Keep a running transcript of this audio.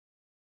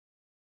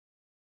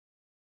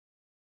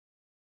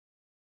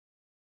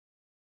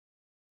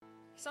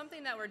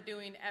Something that we're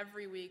doing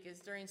every week is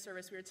during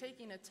service, we're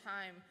taking a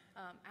time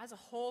as a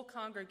whole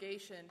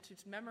congregation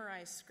to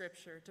memorize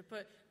Scripture, to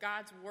put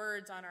God's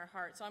words on our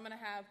heart. So I'm going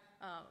to have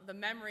the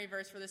memory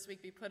verse for this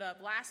week be put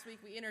up. Last week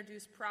we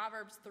introduced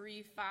Proverbs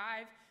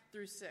 3:5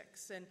 through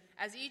 6. And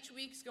as each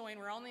week's going,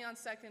 we're only on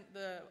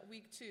the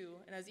week 2,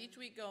 and as each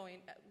weeks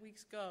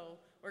go,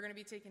 we're going to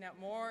be taking out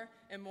more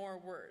and more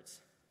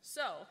words.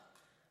 So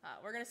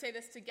we're going to say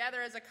this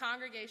together as a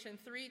congregation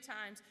 3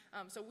 times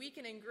so we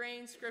can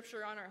ingrain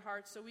Scripture on our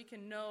hearts, so we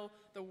can know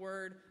the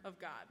Word of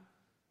God.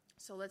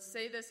 So let's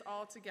say this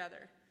all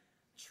together.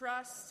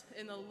 Trust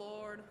in the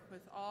Lord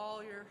with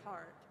all your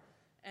heart,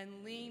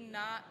 and lean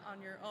not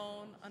on your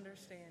own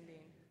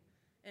understanding.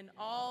 In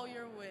all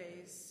your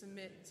ways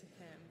submit to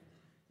him,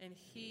 and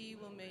he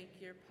will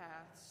make your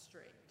path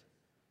straight.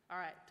 All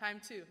right,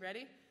 time 2.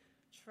 Ready?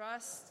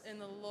 Trust in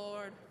the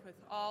Lord with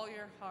all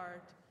your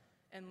heart,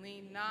 and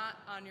lean not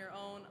on your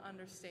own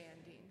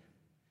understanding.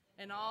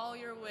 In all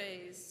your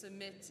ways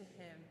submit to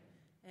him,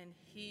 and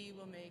he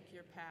will make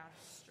your path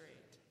straight.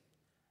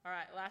 All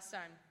right, last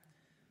time.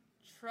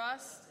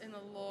 Trust in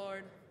the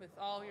Lord with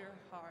all your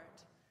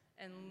heart,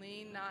 and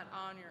lean not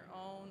on your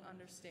own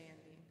understanding.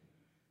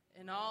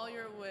 In all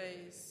your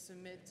ways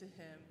submit to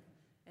him,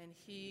 and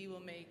he will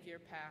make your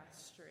path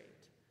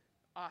straight.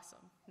 Awesome.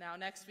 Now,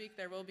 next week,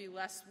 there will be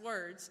less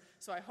words,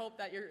 so I hope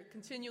that you're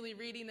continually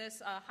reading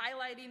this,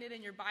 highlighting it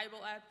in your Bible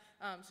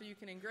app, so you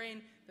can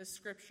ingrain the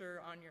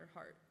Scripture on your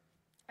heart.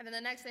 And then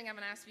the next thing I'm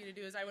going to ask you to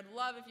do is I would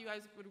love if you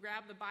guys would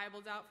grab the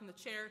Bibles out from the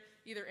chair,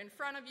 either in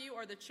front of you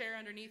or the chair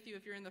underneath you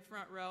if you're in the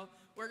front row.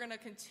 We're going to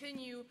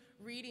continue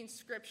reading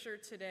Scripture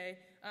today.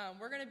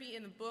 We're going to be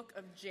in the book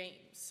of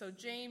James. So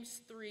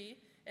James 3,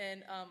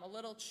 and a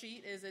little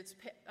cheat is it's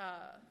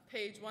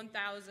page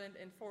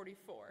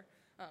 1044.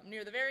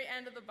 Near the very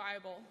end of the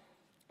Bible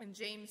in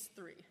James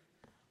 3.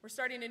 We're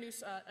starting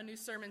a new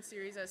sermon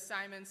series, as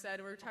Simon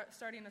said. We're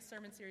starting a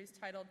sermon series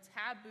titled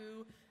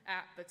Taboo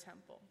at the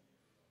Temple.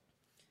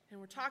 And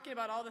we're talking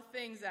about all the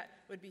things that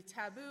would be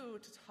taboo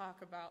to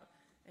talk about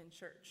in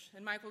church.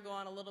 And Mike will go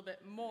on a little bit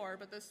more,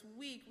 but this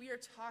week we are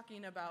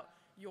talking about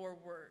your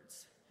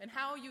words and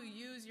how you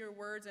use your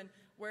words and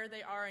where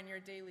they are in your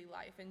daily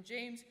life. And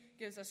James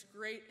gives us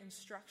great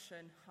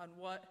instruction on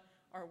what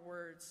our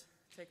words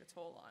take a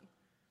toll on.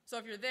 So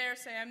if you're there,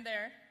 say, I'm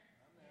there.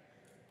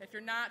 If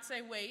you're not,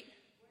 say, wait.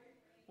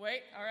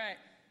 Wait, all right.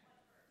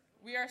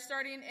 We are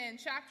starting in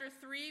chapter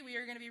 3. We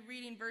are going to be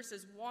reading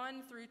verses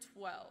 1 through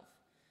 12.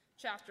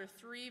 Chapter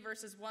 3,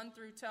 verses 1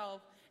 through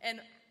 12. And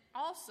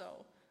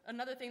also,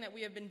 another thing that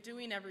we have been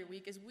doing every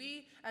week is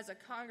we, as a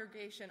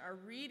congregation, are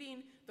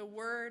reading the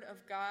Word of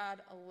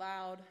God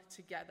aloud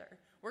together.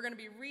 We're going to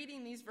be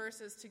reading these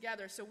verses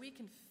together so we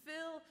can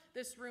fill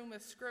this room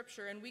with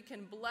Scripture and we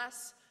can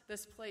bless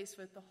this place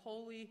with the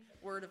holy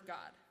Word of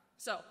God.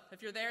 So,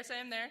 if you're there, say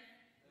I'm there.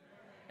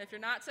 If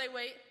you're not, say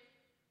wait.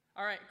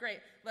 All right, great.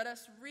 Let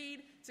us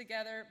read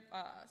together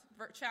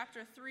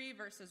chapter 3,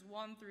 verses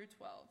 1 through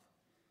 12.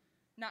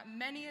 Not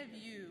many of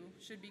you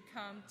should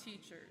become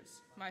teachers,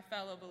 my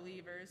fellow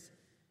believers,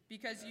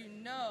 because you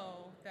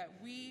know that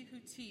we who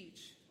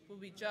teach will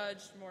be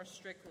judged more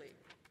strictly.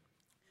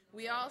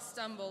 We all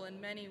stumble in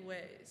many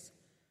ways.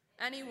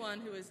 Anyone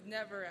who is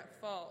never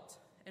at fault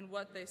in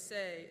what they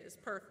say is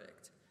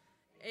perfect,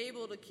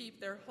 able to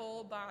keep their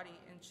whole body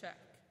in check.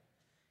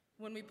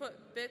 When we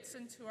put bits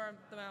into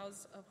the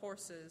mouths of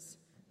horses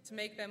to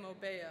make them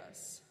obey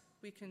us,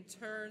 we can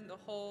turn the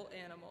whole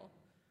animal.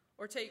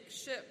 Or take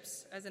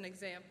ships as an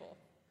example.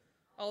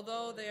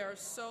 Although they are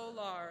so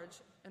large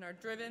and are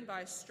driven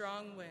by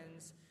strong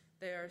winds,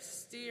 they are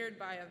steered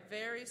by a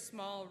very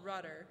small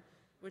rudder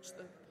which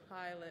the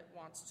pilot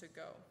wants to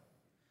go.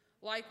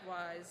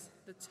 Likewise,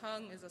 the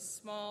tongue is a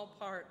small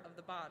part of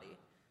the body,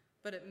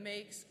 but it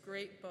makes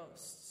great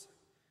boasts.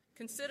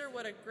 Consider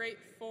what a great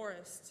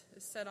forest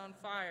is set on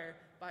fire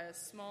by a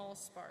small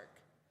spark.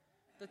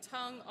 The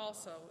tongue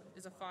also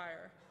is a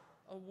fire,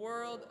 a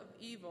world of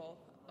evil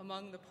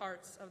among the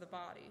parts of the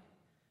body.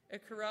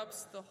 It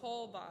corrupts the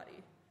whole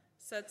body,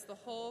 sets the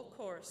whole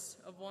course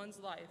of one's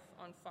life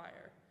on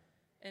fire,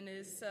 and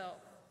is itself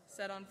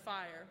set on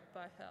fire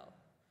by hell.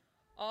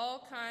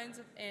 All kinds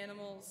of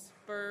animals,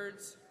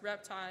 birds,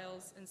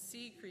 reptiles, and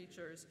sea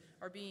creatures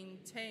are being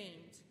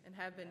tamed and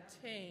have been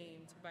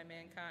tamed by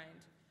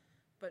mankind.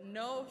 But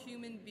no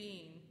human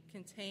being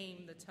can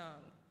tame the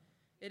tongue.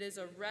 It is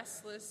a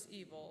restless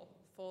evil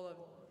full of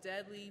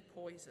deadly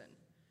poison.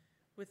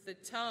 With the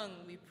tongue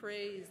we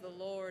praise the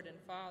Lord and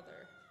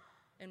Father,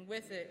 and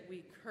with it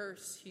we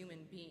curse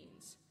human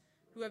beings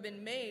who have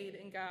been made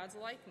in God's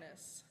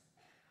likeness.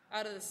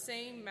 Out of the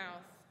same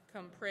mouth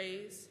come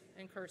praise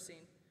and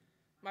cursing.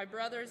 My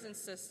brothers and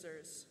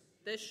sisters,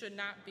 this should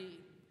not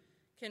be.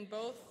 Can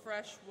both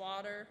fresh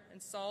water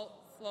and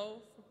salt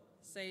flow from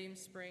the same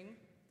spring?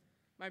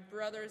 My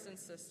brothers and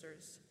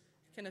sisters,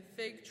 can a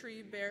fig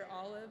tree bear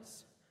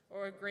olives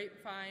or a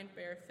grapevine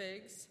bear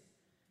figs?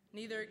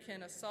 Neither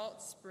can a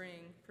salt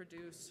spring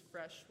produce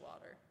fresh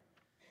water.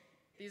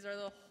 These are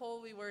the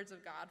holy words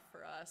of God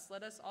for us.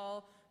 Let us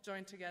all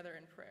join together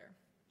in prayer.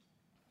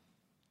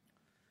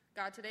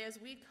 God, today as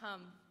we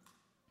come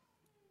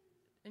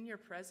in your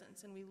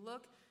presence and we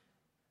look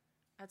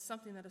at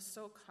something that is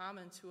so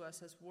common to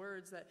us as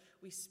words that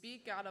we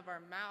speak out of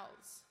our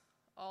mouths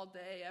all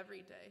day,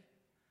 every day,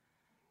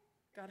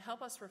 God,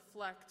 help us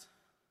reflect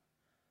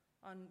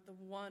on the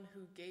one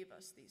who gave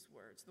us these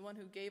words, the one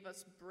who gave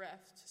us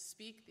breath to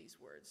speak these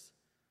words.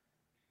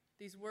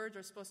 These words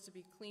are supposed to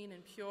be clean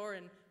and pure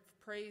and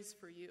praise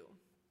for you.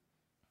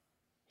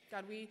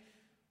 God, we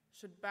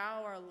should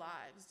bow our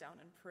lives down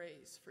in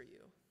praise for you.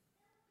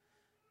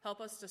 Help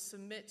us to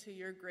submit to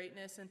your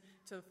greatness and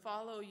to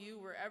follow you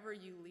wherever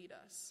you lead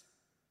us.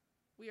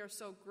 We are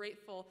so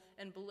grateful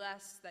and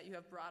blessed that you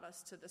have brought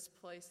us to this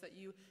place, that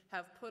you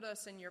have put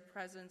us in your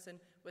presence and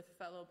with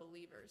fellow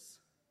believers.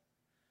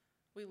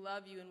 We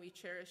love you and we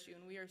cherish you,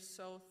 and we are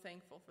so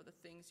thankful for the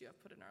things you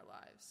have put in our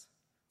lives.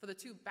 For the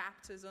 2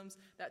 baptisms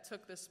that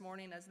took this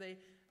morning as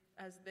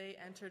they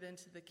entered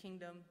into the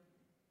kingdom.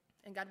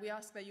 And God, we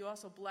ask that you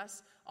also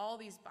bless all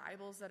these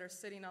Bibles that are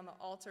sitting on the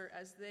altar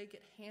as they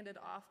get handed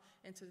off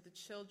into the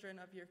children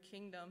of your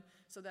kingdom,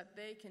 so that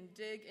they can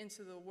dig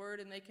into the word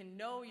and they can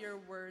know your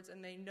words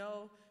and they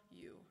know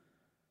you.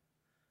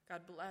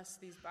 God, bless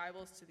these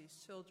Bibles to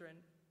these children.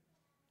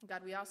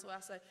 God, we also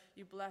ask that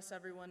you bless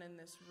everyone in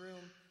this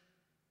room.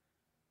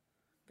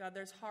 God,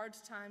 there's hard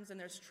times and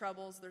there's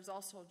troubles. There's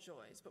also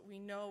joys. But we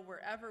know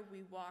wherever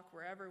we walk,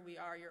 wherever we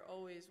are, you're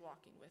always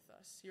walking with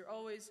us. You're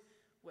always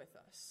with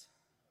us.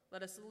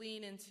 Let us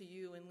lean into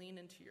you and lean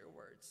into your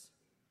words.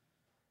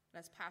 And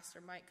as Pastor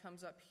Mike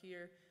comes up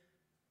here,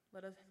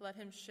 let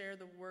him share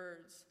the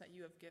words that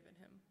you have given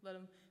him. Let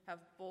him have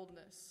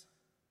boldness.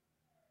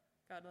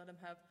 God, let him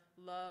have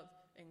love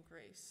and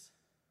grace.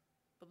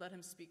 But let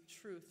him speak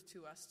truth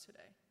to us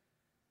today.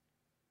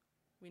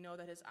 We know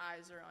that his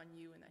eyes are on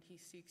you and that he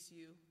seeks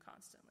you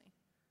constantly.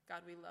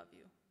 God, we love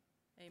you.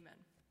 Amen.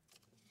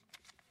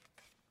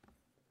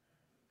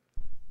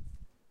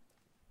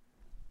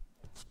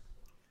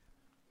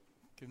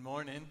 Good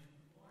morning.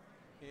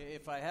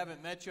 If I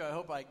haven't met you, I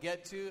hope I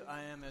get to.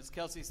 I am, as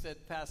Kelsey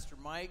said, Pastor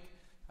Mike.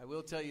 I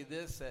will tell you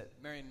this, at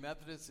Marion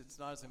Methodist, it's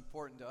not as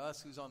important to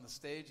us who's on the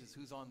stage as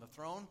who's on the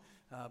throne,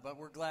 but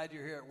we're glad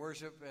you're here at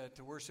worship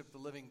to worship the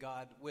living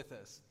God with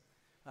us.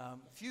 A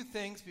few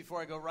things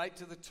before I go right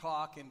to the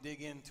talk and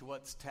dig into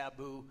what's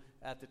taboo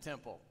at the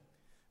temple.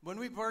 When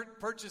we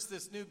purchased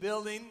this new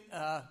building,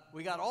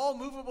 we got all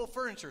movable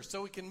furniture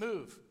so we can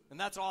move, and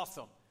that's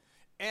awesome.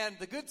 And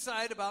the good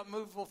side about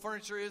movable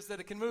furniture is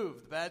that it can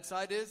move. The bad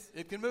side is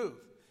it can move.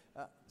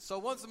 So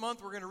once a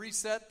month, we're going to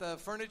reset the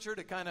furniture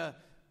to kind of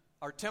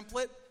our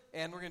template,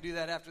 and we're going to do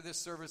that after this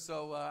service.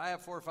 So I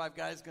have 4 or 5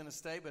 guys going to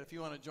stay, but if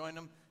you want to join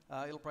them,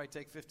 it'll probably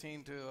take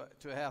 15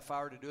 to a half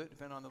hour to do it,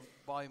 depending on the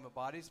volume of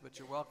bodies, but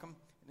you're welcome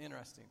and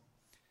interesting.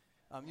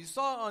 You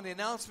saw on the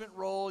announcement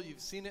roll,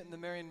 you've seen it in the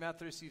Marion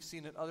Methodist, you've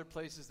seen it other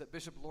places, that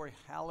Bishop Lori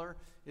Haller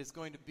is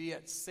going to be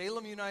at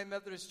Salem United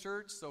Methodist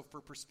Church. So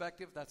for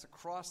perspective, that's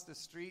across the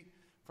street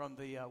from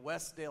the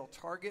Westdale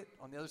Target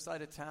on the other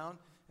side of town.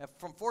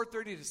 From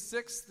 4:30 to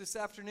 6 this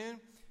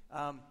afternoon.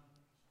 I'm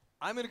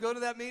going to go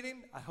to that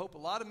meeting. I hope a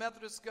lot of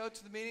Methodists go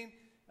to the meeting.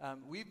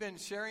 We've been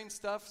sharing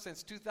stuff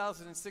since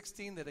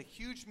 2016 that a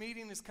huge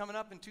meeting is coming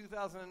up in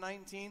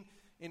 2019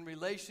 in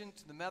relation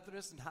to the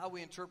Methodists and how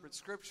we interpret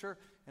Scripture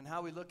and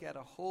how we look at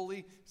a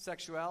holy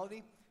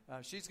sexuality.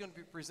 She's going to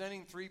be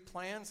presenting 3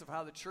 plans of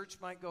how the church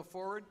might go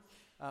forward.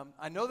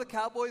 I know the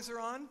Cowboys are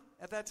on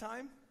at that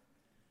time,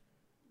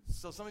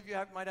 so some of you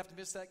might have to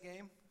miss that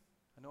game.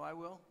 I know I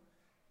will.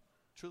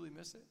 Truly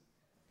miss it.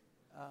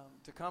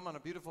 To come on a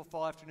beautiful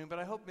fall afternoon, but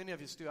I hope many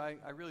of you do.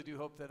 I really do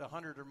hope that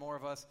 100 or more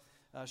of us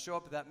show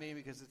up at that meeting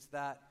because it's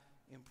that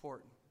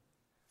important.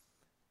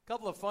 A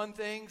couple of fun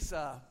things.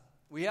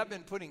 We have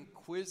been putting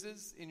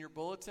quizzes in your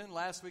bulletin.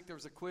 Last week there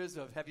was a quiz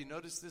of, have you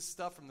noticed this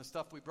stuff from the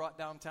stuff we brought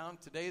downtown?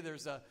 Today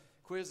there's a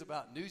quiz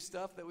about new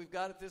stuff that we've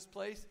got at this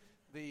place.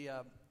 The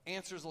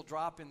answers will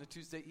drop in the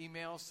Tuesday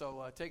email,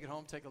 so take it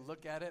home, take a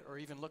look at it, or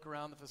even look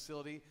around the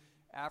facility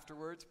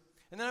afterwards.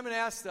 And then I'm going to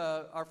ask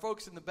our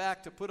folks in the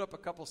back to put up a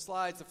couple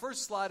slides. The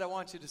first slide I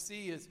want you to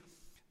see is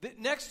that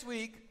next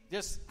week,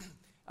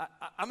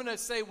 I'm going to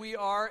say we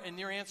are, and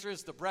your answer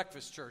is the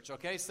Breakfast Church,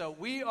 okay? So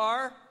we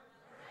are...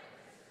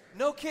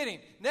 No kidding.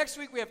 Next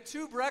week we have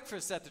 2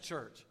 breakfasts at the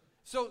church.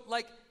 So,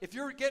 like, if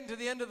you're getting to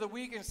the end of the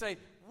week and say,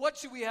 what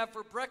should we have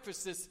for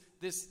breakfast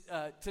this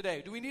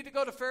today? Do we need to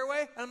go to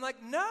Fairway? And I'm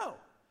like, no.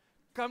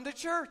 Come to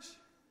church.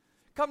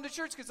 Come to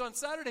church, because on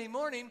Saturday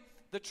morning,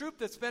 the troop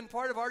that's been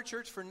part of our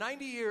church for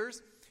 90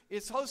 years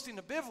is hosting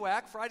a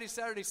bivouac Friday,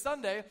 Saturday,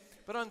 Sunday.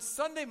 But on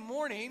Saturday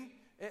morning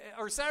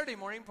from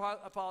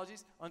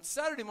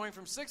 6:30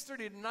 from 6:30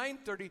 to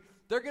 9:30,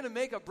 they're going to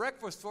make a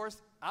breakfast for us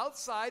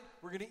outside.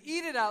 We're going to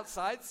eat it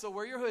outside, so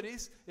wear your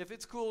hoodies if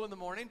it's cool in the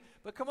morning.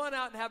 But come on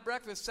out and have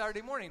breakfast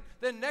Saturday morning.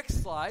 Then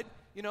next slide,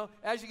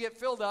 as you get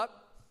filled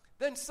up,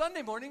 then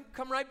Sunday morning,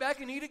 come right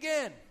back and eat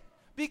again.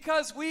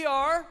 Because we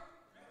are...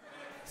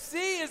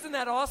 See, isn't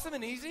that awesome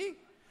and easy?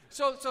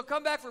 So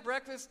come back for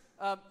breakfast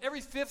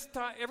every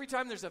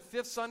time there's a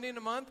 5th Sunday in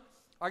a month.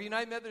 Our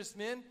United Methodist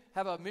men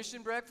have a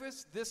mission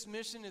breakfast. This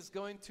mission is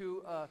going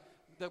to,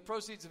 the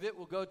proceeds of it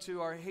will go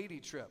to our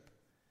Haiti trip.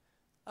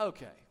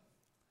 Okay.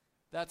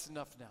 That's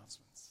enough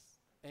announcements.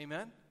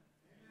 Amen? Amen?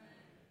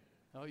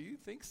 Oh, you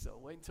think so.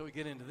 Wait until we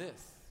get into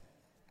this.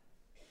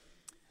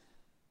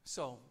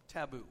 So,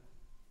 taboo.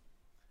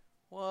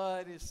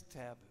 What is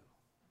taboo?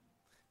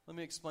 Let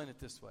me explain it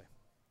this way.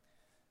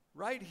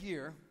 Right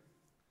here,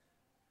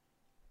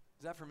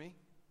 is that for me?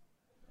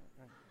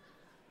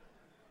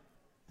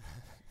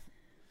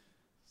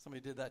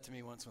 Somebody did that to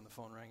me once when the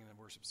phone rang in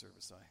the worship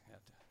service, so I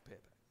had to pay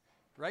it back.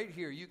 Right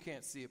here, you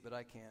can't see it, but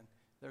I can.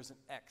 There's an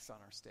X on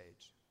our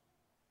stage.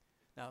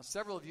 Now,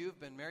 several of you have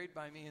been married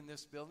by me in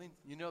this building.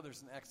 You know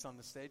there's an X on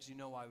the stage. You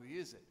know why we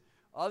use it.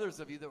 Others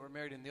of you that were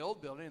married in the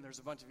old building, and there's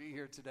a bunch of you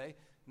here today,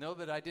 know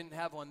that I didn't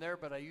have one there,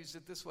 but I used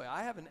it this way.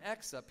 I have an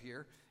X up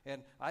here,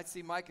 and I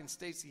see Mike and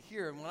Stacy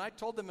here. And when I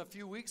told them a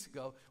few weeks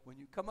ago, when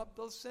you come up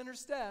those center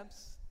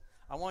steps,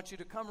 I want you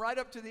to come right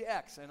up to the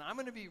X, and I'm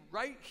going to be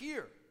right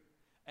here.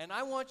 And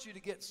I want you to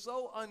get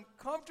so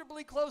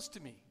uncomfortably close to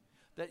me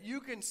that you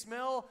can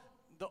smell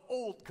the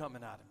old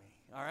coming out of me,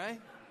 all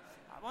right?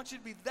 I want you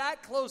to be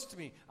that close to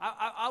me.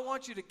 I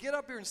want you to get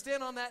up here and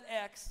stand on that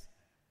X,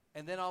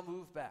 and then I'll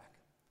move back.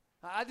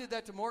 I did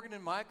that to Morgan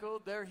and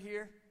Michael. They're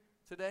here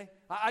today.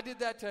 I did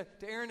that to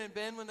Aaron and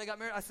Ben when they got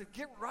married. I said,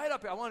 get right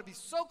up here. I want to be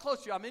so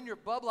close to you. I'm in your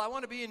bubble. I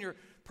want to be in your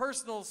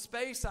personal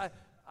space. I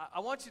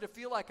want you to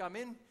feel like I'm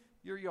in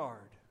your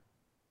yard.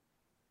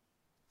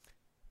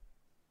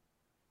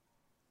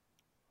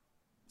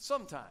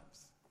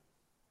 Sometimes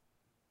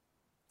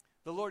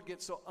the Lord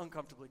gets so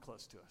uncomfortably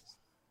close to us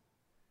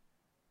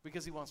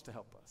because he wants to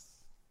help us.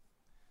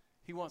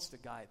 He wants to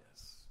guide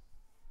us.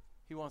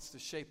 He wants to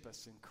shape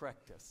us and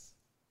correct us.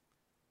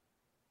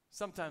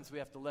 Sometimes we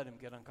have to let him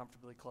get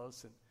uncomfortably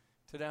close, and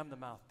today I'm the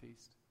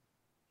mouthpiece.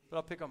 But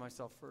I'll pick on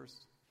myself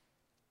first.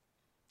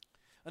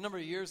 A number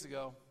of years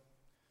ago,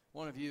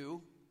 one of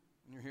you,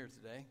 and you're here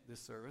today,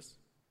 this service,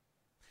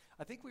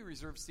 I think we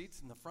reserved seats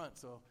in the front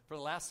so for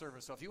the last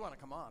service. So if you want to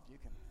come up, you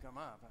can come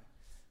up. I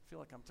feel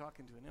like I'm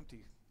talking to an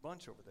empty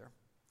bunch over there.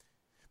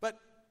 But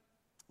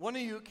one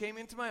of you came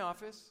into my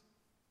office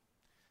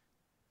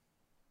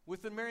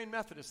with the Marian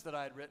Methodist that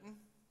I had written.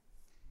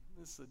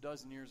 This is a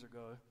dozen years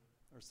ago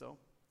or so.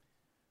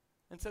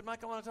 And said,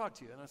 Mike, I want to talk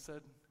to you. And I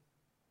said,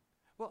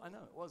 well, I know,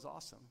 it was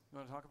awesome. You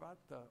want to talk about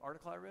the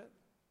article I read?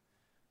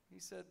 He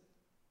said,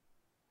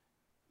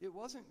 it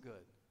wasn't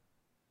good.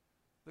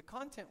 The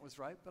content was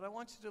right, but I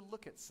want you to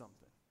look at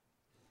something.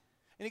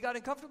 And he got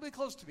uncomfortably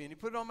close to me, and he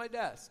put it on my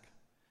desk.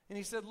 And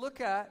he said,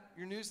 look at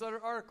your newsletter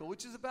article,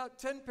 which is about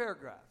 10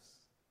 paragraphs.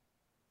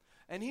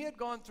 And he had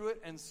gone through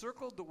it and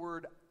circled the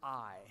word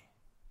I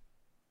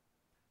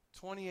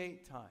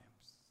 28 times.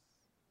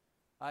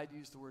 I'd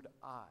used the word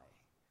I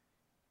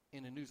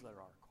in a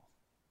newsletter article.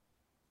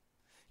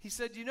 He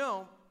said, you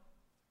know,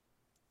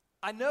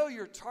 I know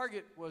your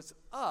target was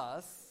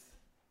us,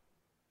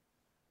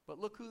 but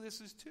look who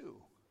this is to.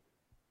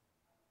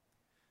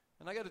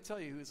 And I got to tell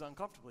you, he was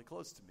uncomfortably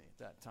close to me at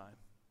that time,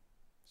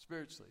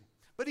 spiritually.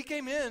 But he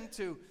came in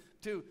to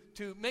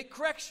make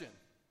correction,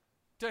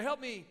 to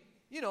help me,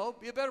 be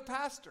a better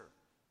pastor.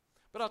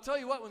 But I'll tell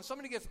you what, when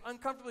somebody gets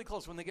uncomfortably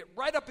close, when they get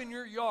right up in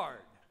your yard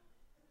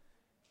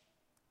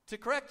to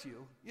correct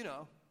you,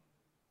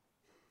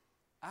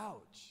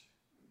 ouch.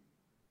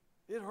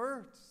 It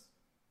hurts.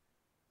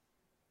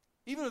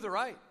 Even if they're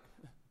right.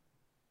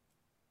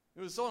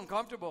 It was so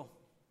uncomfortable.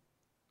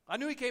 I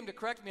knew he came to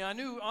correct me. I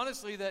knew,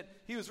 honestly, that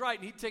he was right,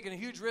 and he'd taken a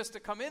huge risk to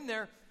come in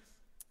there.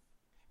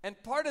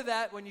 And part of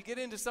that, when you get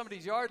into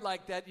somebody's yard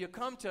like that, you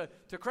come to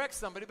correct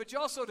somebody, but you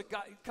also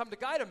come to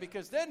guide them,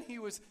 because then he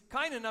was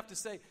kind enough to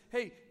say,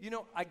 hey,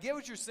 I get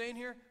what you're saying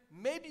here.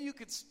 Maybe you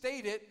could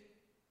state it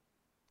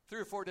 3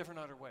 or 4 different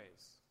other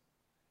ways.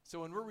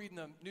 So when we're reading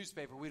the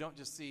newspaper, we don't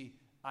just see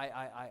I.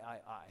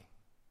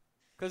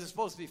 Because it's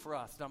supposed to be for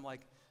us. And I'm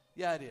like,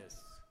 yeah, it is.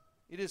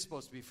 It is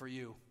supposed to be for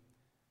you.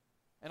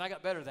 And I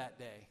got better that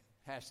day.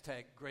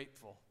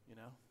 #grateful,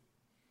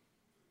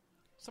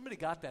 Somebody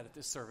got that at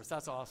this service.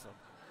 That's awesome.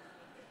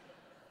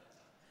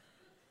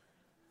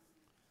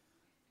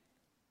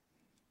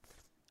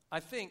 I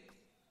think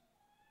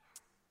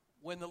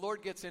when the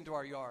Lord gets into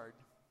our yard,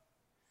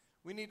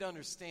 we need to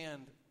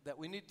understand that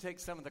we need to take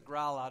some of the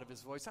growl out of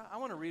his voice. I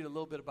want to read a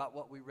little bit about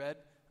what we read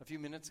a few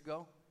minutes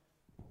ago.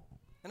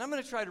 And I'm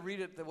going to try to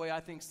read it the way I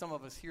think some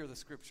of us hear the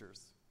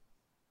scriptures.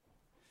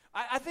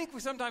 I think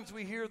sometimes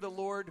we hear the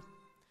Lord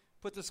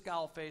put the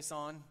scowl face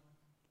on.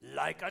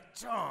 Like a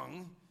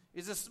tongue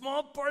is a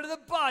small part of the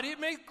body, it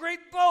makes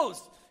great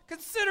boast.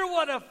 Consider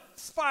what a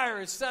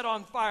fire is set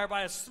on fire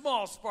by a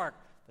small spark.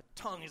 The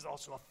tongue is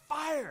also a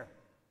fire.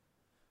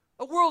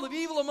 A world of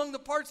evil among the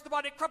parts of the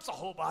body. It corrupts the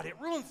whole body. It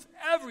ruins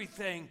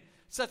everything.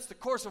 Sets the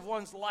course of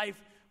one's life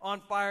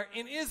on fire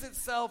and is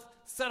itself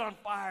set on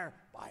fire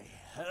by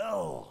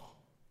hell.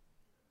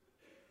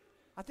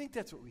 I think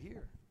that's what we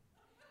hear.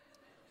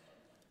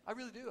 I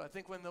really do. I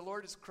think when the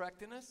Lord is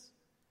correcting us,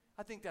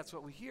 I think that's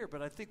what we hear.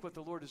 But I think what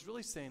the Lord is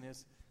really saying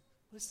is,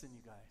 listen,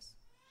 you guys,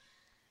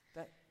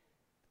 that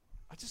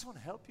I just want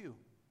to help you.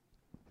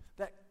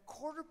 That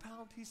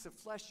quarter-pound piece of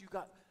flesh you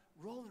got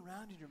rolling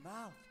around in your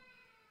mouth,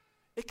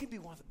 it can be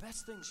one of the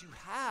best things you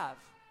have.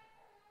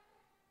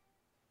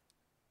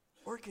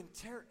 Or it can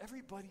tear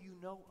everybody you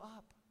know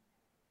up.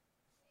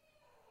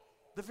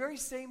 The very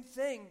same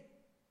thing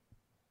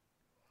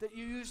that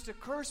you use to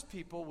curse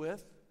people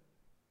with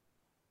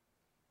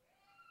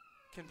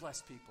can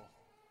bless people.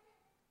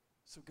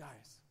 So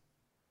guys,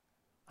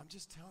 I'm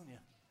just telling you,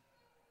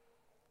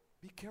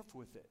 be careful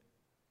with it.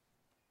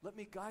 Let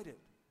me guide it.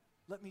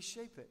 Let me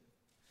shape it.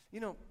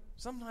 You know,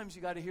 sometimes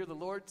you got to hear the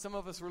Lord. Some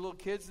of us were little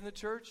kids in the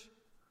church.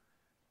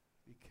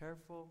 Be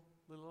careful,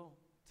 little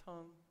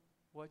tongue,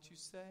 what you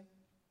say.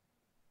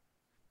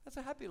 That's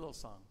a happy little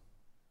song.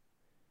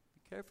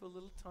 Be careful,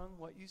 little tongue,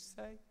 what you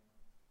say.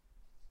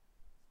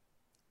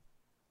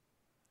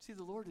 See,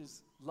 the Lord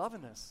is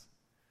loving us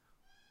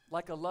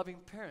like a loving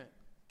parent,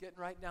 getting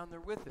right down there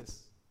with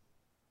us.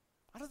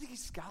 I don't think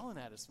he's scowling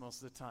at us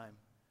most of the time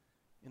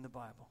in the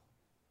Bible.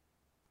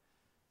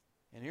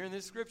 And here in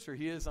this scripture,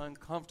 he is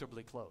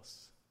uncomfortably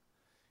close.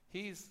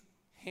 He's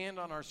hand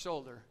on our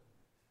shoulder,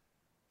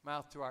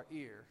 mouth to our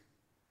ear,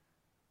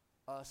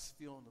 us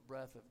feeling the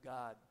breath of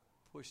God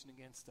pushing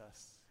against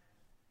us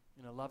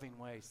in a loving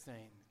way,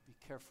 saying, be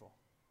careful.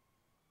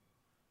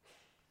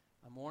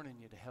 I'm warning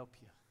you to help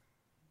you.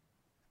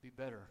 Be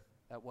better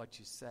at what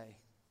you say.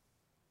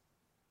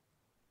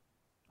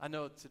 I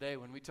know today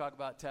when we talk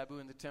about taboo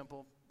in the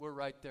temple, we're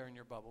right there in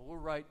your bubble. We're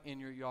right in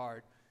your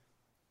yard.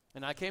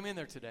 And I came in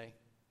there today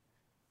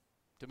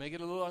to make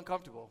it a little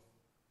uncomfortable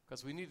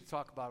because we need to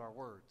talk about our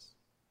words.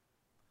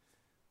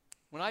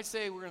 When I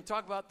say we're going to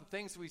talk about the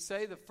things we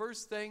say, the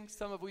first thing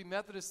some of we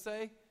Methodists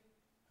say,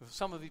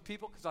 some of you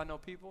people, because I know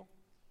people,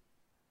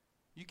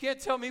 you can't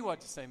tell me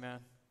what to say, man.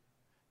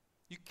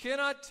 You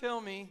cannot tell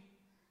me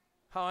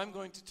how I'm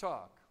going to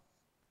talk.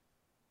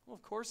 Well,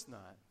 of course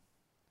not.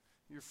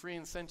 You're free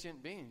and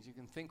sentient beings. You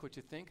can think what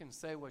you think and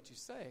say what you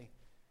say.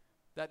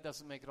 That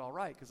doesn't make it all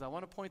right, because I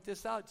want to point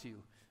this out to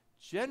you.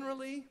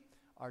 Generally,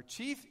 our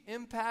chief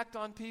impact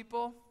on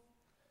people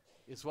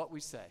is what we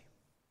say.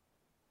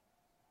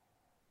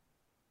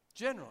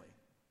 Generally,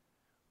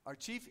 our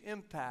chief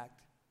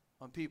impact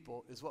on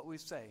people is what we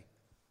say.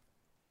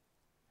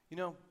 You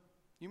know,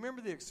 you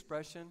remember the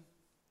expression,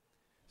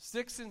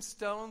 sticks and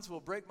stones will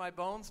break my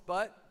bones,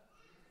 but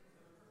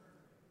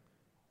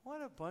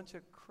what a bunch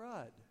of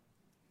crud.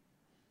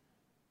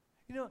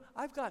 You know,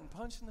 I've gotten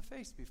punched in the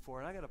face before,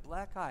 and I got a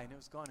black eye, and it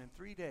was gone in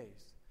 3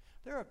 days.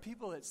 There are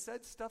people that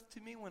said stuff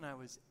to me when I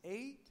was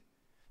 8.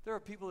 There are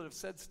people that have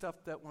said stuff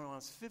that when I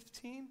was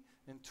 15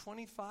 and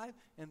 25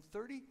 and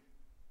 30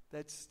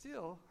 that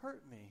still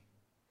hurt me.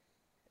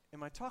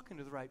 Am I talking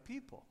to the right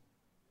people?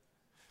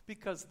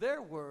 Because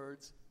their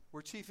words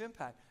were chief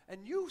impact.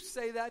 And you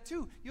say that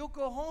too. You'll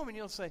go home and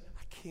you'll say,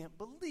 I can't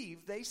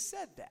believe they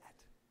said that.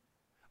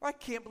 Or I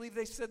can't believe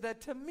they said that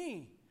to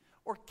me.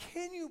 Or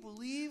can you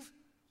believe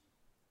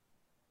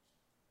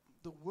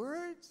the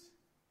words?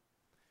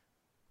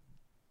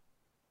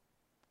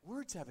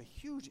 Words have a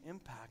huge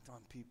impact on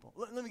people.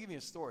 Let me give you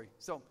a story.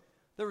 So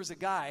there was a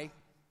guy,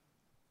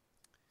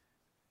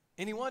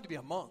 and he wanted to be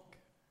a monk.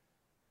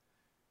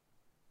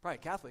 Probably a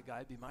Catholic guy,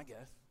 would be my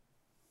guess.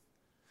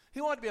 He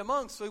wanted to be a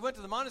monk, so he went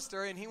to the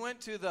monastery, and he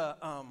went to the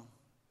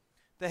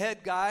head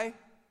guy.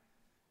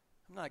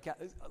 I'm not a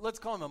Catholic. Let's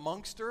call him a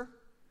monkster.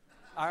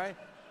 All right?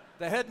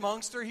 The head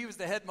monkster. He was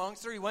the head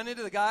monkster. He went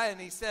into the guy, and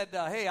he said,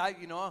 hey,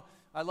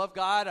 I love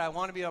God. I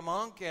want to be a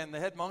monk. And the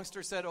head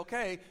monkster said,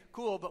 okay,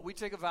 cool, but we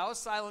take a vow of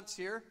silence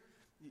here.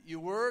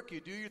 You work, you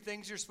do your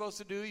things you're supposed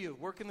to do. You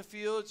work in the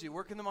fields, you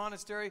work in the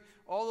monastery,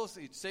 all those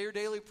things. You say your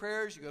daily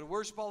prayers, you go to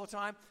worship all the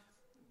time.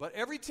 But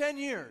every 10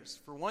 years,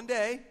 for one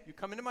day, you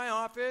come into my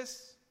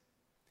office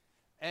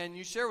and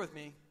you share with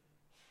me,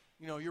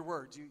 your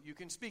words. You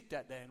can speak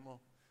that day, and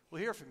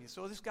we'll hear from you.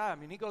 So this guy,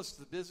 he goes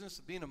to the business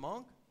of being a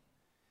monk,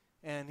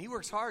 and he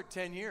works hard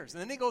 10 years.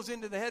 And then he goes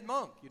into the head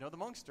monk, the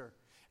monkster.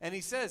 And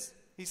he sits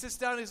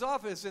down in his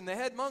office, and the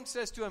head monk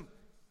says to him,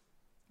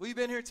 well, you've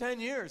been here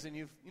 10 years, and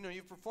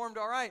you've performed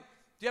all right.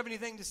 Do you have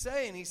anything to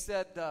say? And he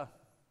said,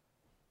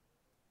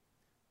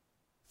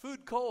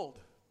 food cold.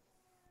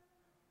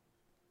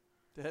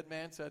 The head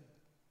man said,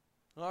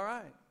 all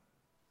right.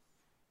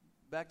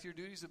 Back to your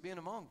duties of being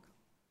a monk.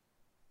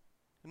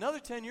 Another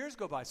 10 years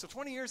go by. So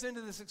 20 years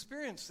into this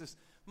experience, this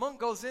monk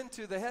goes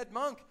into the head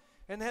monk,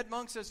 and the head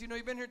monk says,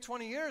 you've been here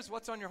 20 years.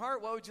 What's on your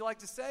heart? What would you like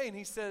to say? And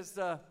he says,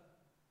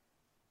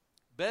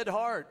 bed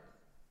hard.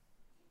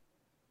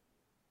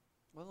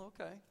 Well,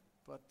 okay,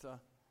 but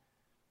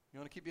you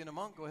want to keep being a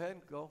monk? Go ahead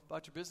and go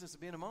about your business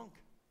of being a monk.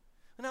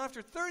 And now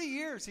after 30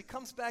 years, he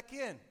comes back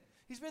in.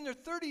 He's been there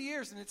 30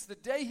 years, and it's the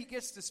day he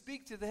gets to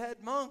speak to the head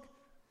monk.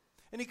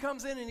 And he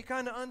comes in, and he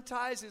kind of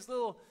unties his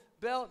little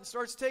belt and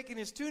starts taking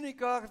his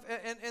tunic off.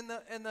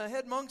 And the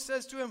head monk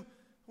says to him,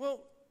 well,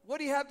 what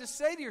do you have to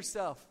say to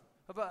yourself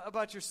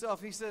about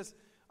yourself? He says,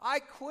 I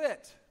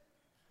quit.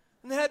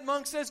 And the head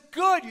monk says,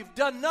 good, you've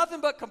done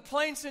nothing but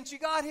complain since you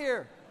got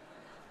here.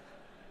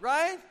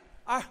 Right?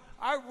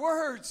 Our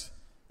words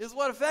is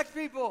what affect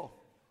people.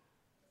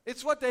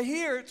 It's what they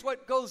hear. It's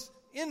what goes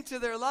into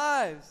their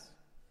lives.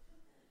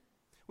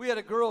 We had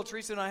a girl,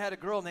 Teresa and I had a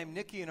girl named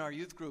Nikki in our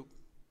youth group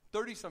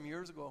 30-some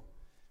years ago.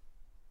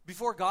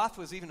 Before goth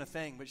was even a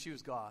thing, but she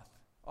was goth.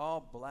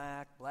 All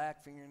black,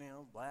 black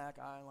fingernails, black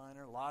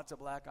eyeliner, lots of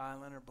black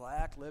eyeliner,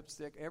 black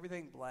lipstick,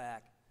 everything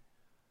black.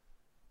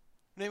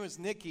 Her name was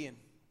Nikki, and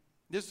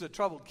this was a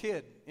troubled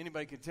kid.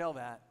 Anybody could tell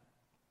that.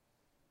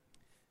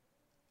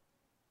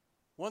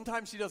 One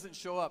time she doesn't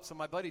show up, so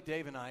my buddy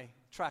Dave and I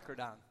track her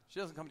down. She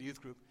doesn't come to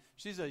youth group.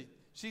 She's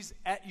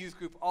at youth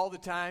group all the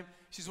time.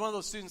 She's one of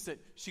those students that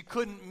she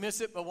couldn't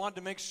miss it, but wanted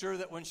to make sure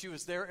that when she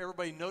was there,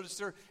 everybody noticed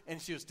her, and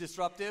she was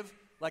disruptive,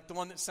 like the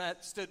one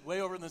that stood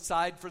way over on the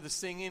side for the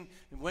singing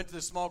and went to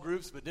the small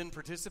groups but didn't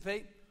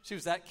participate. She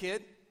was that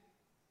kid.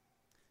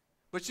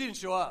 But she didn't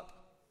show up.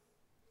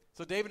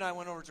 So Dave and I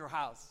went over to her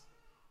house.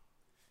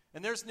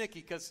 And there's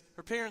Nikki, because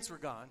her parents were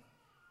gone.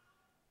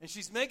 And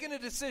she's making a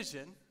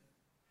decision,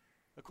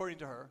 according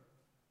to her,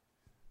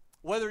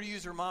 whether to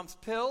use her mom's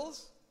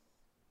pills,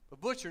 a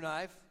butcher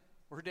knife,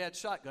 or her dad's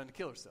shotgun to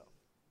kill herself.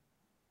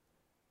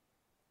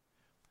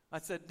 I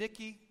said,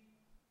 Nikki,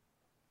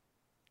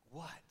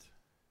 what?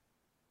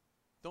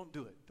 Don't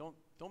do it.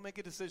 Don't make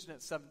a decision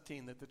at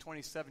 17 that the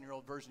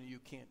 27-year-old version of you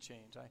can't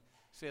change. I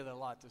say that a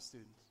lot to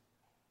students.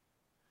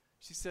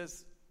 She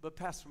says, but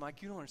Pastor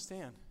Mike, you don't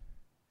understand.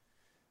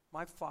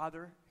 My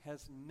father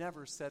has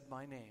never said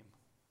my name.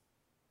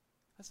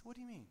 I said, what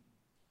do you mean?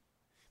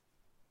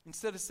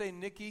 Instead of saying,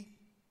 Nikki,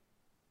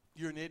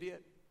 you're an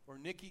idiot, or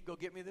Nikki, go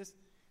get me this,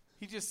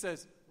 he just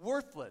says,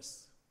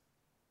 worthless.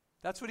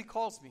 That's what he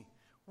calls me.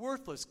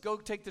 Worthless, go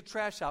take the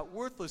trash out.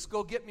 Worthless,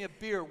 go get me a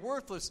beer.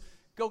 Worthless,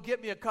 go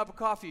get me a cup of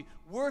coffee.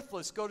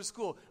 Worthless, go to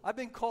school. I've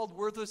been called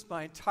worthless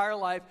my entire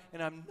life,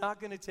 and I'm not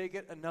going to take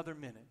it another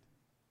minute.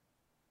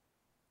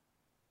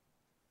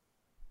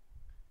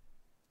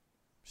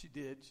 She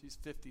did. She's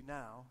 50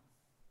 now.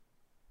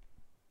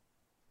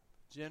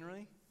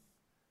 Generally,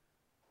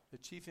 the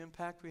chief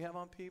impact we have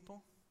on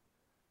people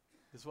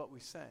is what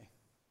we say.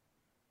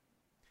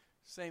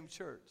 Same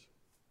church.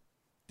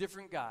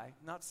 Different guy,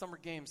 not summer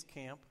games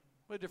camp,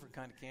 but a different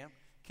kind of camp.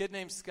 Kid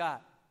named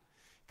Scott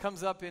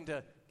comes up in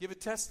to give a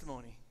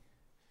testimony.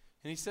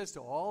 And he says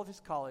to all of his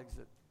colleagues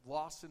at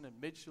Lawson and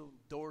Mitchell,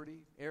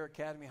 Doherty, Air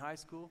Academy High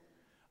School,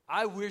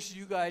 I wish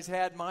you guys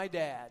had my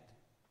dad.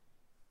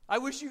 I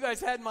wish you guys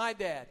had my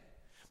dad.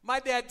 My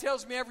dad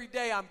tells me every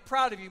day, I'm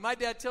proud of you. My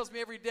dad tells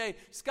me every day,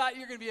 Scott,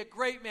 you're going to be a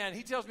great man.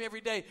 He tells me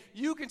every day,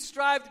 you can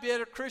strive to be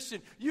a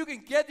Christian. You can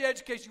get the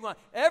education you want.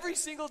 Every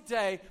single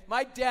day,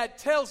 my dad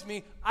tells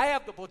me I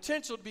have the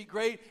potential to be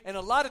great. And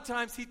a lot of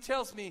times he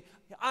tells me,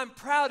 I'm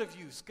proud of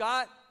you,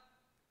 Scott.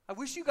 I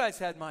wish you guys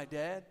had my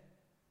dad.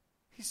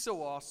 He's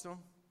so awesome.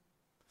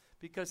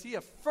 Because he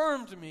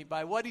affirmed me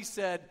by what he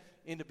said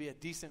into be a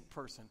decent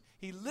person.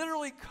 He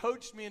literally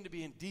coached me into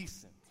being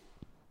decent.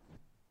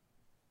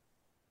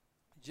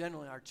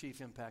 Generally, our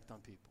chief impact on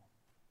people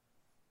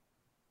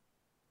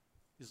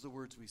is the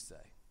words we say.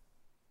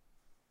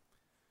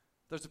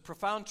 There's a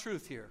profound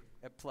truth here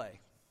at play.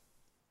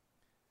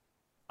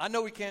 I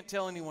know we can't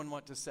tell anyone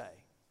what to say,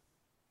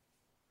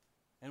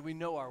 and we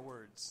know our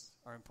words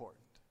are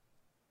important.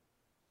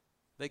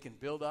 They can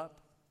build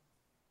up,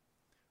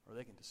 or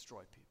they can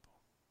destroy people.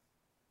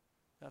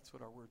 That's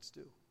what our words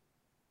do.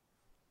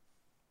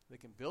 They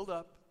can build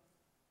up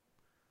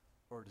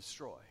or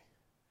destroy.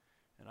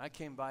 And I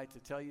came by to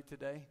tell you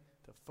today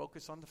to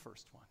focus on the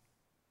first one.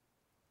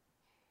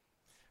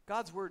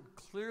 God's word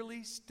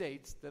clearly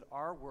states that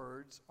our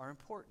words are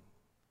important.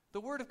 The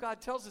word of God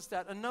tells us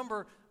that a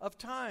number of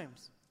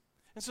times.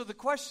 And so the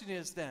question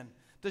is then,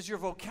 does your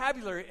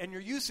vocabulary and your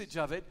usage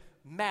of it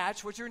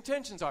match what your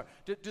intentions are?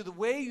 Do the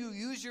way you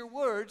use your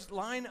words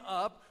line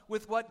up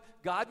with what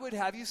God would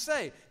have you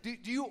say? Do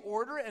you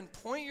order and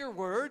point your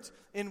words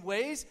in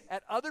ways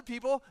at other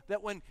people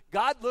that when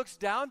God looks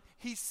down,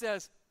 he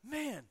says,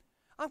 man,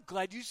 I'm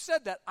glad you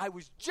said that. I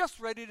was just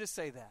ready to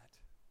say that.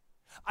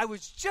 I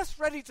was just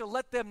ready to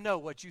let them know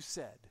what you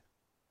said.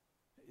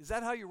 Is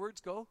that how your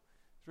words go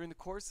during the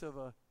course of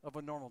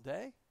a normal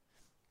day?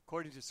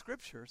 According to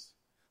scriptures,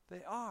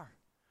 they are.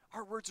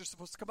 Our words are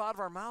supposed to come out of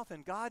our mouth,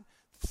 and God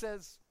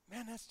says,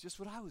 man, that's just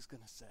what I was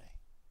going to say.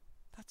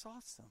 That's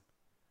awesome.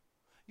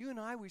 You and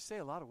I, we say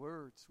a lot of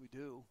words. We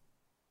do.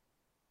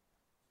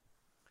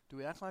 Do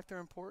we act like they're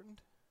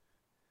important?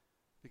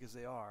 Because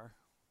they are.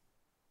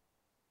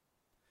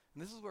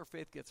 And this is where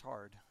faith gets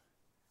hard.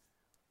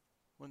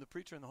 When the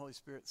preacher and the Holy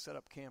Spirit set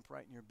up camp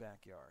right in your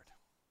backyard.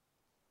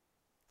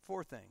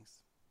 4 things.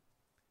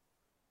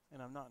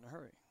 And I'm not in a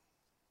hurry.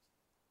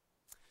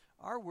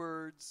 Our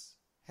words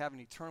have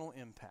an eternal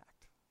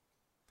impact.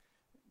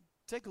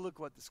 Take a look at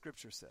what the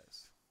scripture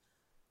says.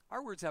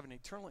 Our words have an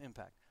eternal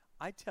impact.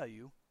 I tell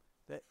you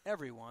that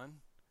everyone,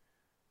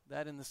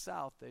 that in the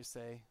South they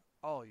say,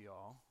 all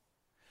y'all.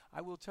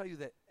 I will tell you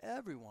that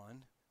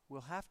everyone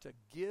will have to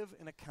give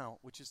an account,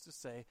 which is to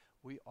say,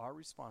 we are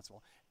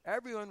responsible.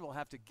 Everyone will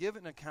have to give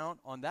an account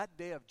on that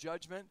day of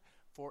judgment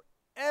for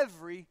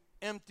every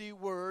empty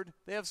word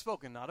they have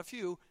spoken. Not a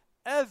few,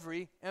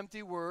 every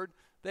empty word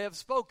they have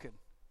spoken.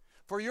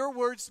 for your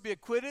words to be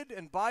acquitted,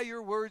 and by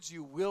your words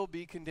you will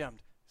be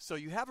condemned. So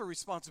you have a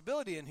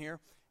responsibility in here,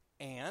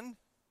 and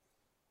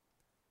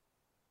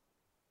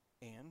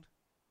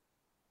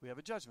we have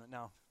a judgment.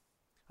 Now,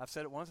 I've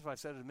said it once, if I've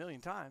said it a million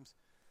times,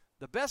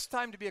 the best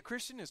time to be a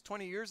Christian is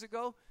 20 years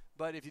ago,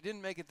 but if you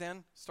didn't make it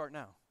then, start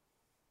now.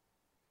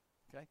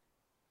 Okay?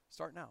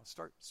 Start now.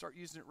 Start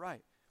using it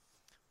right.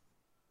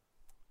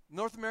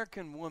 North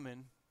American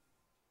woman,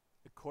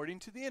 according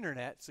to the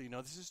internet, so you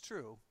know this is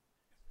true,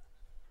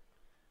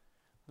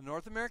 the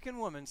North American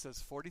woman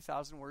says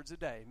 40,000 words a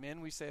day.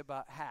 Men, we say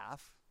about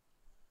half.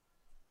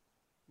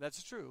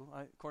 That's true,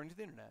 according to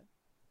the internet.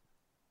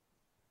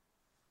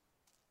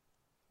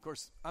 Of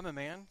course, I'm a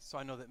man, so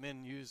I know that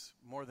men use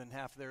more than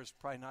half theirs,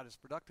 probably not as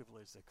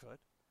productively as they could.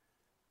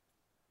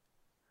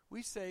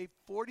 We say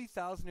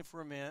 40,000 if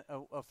we're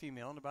a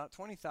female, and about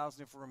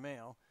 20,000 if we're a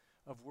male,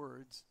 of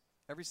words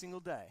every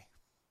single day.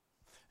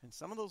 And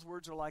some of those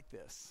words are like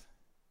this.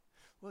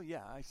 Well,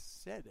 yeah, I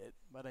said it,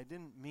 but I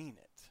didn't mean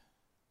it.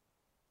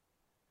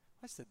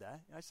 I said that,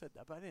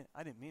 but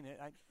I didn't mean it.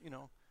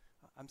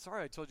 I'm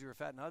sorry I told you you were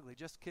fat and ugly.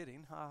 Just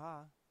kidding. Ha ha.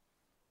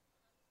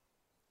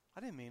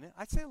 I didn't mean it.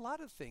 I say a lot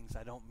of things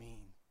I don't mean.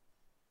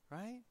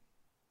 Right?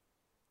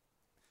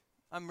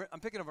 I'm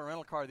picking up a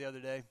rental car the other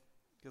day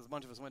because a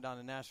bunch of us went down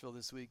to Nashville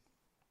this week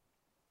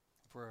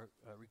for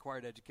a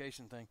required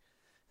education thing.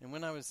 And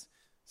when I was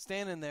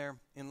standing there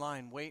in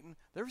line waiting,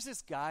 there was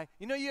this guy.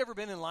 You know, you ever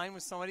been in line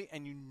with somebody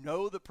and you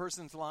know the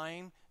person's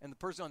lying and the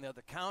person on the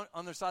other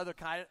on their side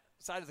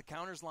of the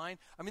counter's lying?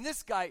 I mean,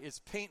 this guy is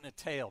painting a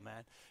tale,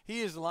 man.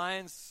 He is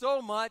lying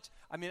so much.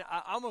 I mean,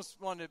 I almost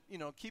wanted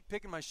to, keep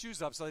picking my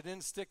shoes up so they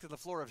didn't stick to the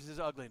floor of his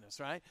ugliness,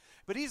 right?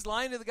 But he's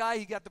lying to the guy.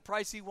 He got the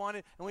price he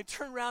wanted, and we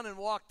turned around and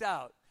walked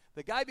out.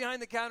 The guy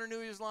behind the counter knew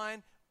he was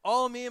lying.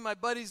 All of me and my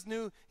buddies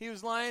knew he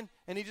was lying,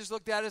 and he just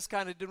looked at us,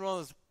 kind of did one of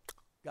those,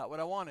 got what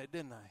I wanted,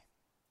 didn't I?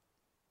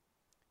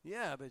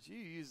 Yeah, but you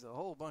used a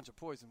whole bunch of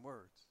poison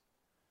words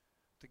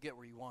to get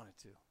where you wanted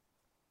to.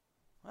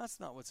 Well, that's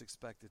not what's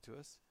expected to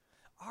us.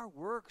 Our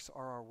works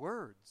are our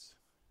words.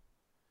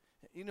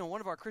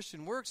 One of our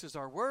Christian works is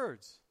our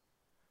words.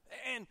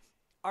 And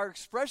our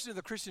expression of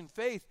the Christian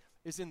faith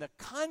is in the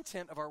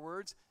content of our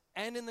words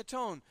and in the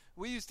tone.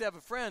 We used to have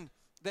a friend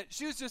that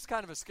she was just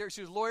kind of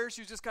she was a lawyer, she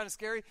was just kind of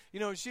scary.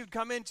 She would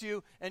come into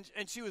you and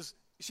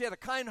she had a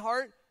kind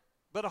heart,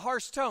 but a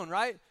harsh tone,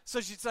 right? So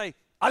she'd say,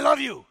 I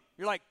love you.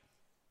 You're like,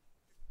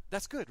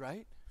 that's good,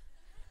 right?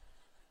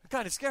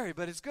 Kind of scary,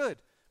 but it's good.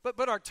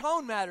 But our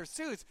tone matters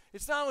too.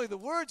 It's not only the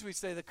words we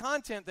say, the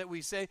content that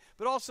we say,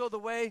 but also the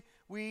way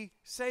we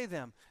say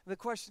them. And the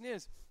question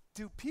is,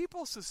 do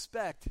people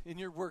suspect in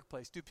your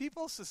workplace? Do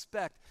people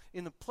suspect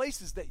in the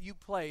places that you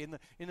play,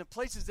 in the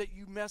places that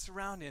you mess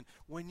around in,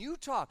 when you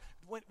talk,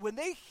 when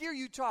they hear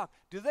you talk,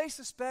 do they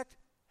suspect,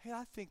 hey,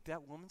 I think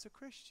that woman's a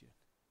Christian.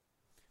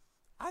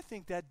 I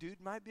think that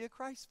dude might be a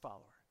Christ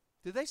follower.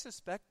 Do they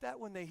suspect that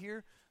when they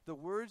hear the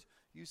words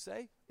you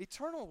say?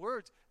 Eternal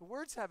words.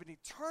 Words have an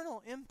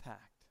eternal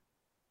impact.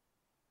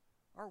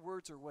 Our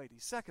words are weighty.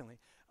 Secondly,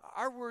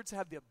 our words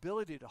have the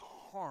ability to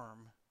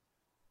harm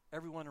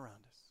everyone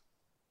around us.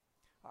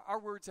 Our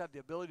words have the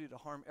ability to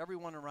harm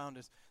everyone around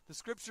us. The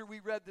scripture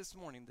we read this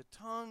morning, the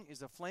tongue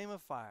is a flame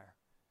of fire.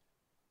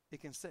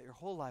 It can set your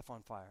whole life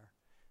on fire.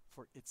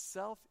 For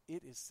itself,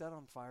 it is set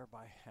on fire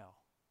by hell.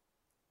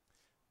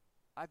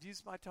 I've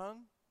used my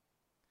tongue.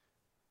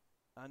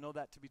 I know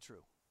that to be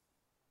true.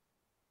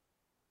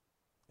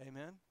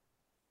 Amen?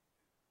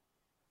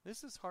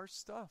 This is harsh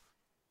stuff.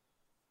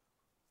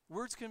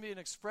 Words can be an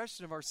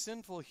expression of our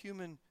sinful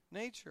human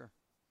nature.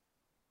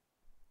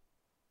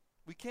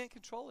 We can't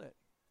control it.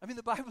 I mean,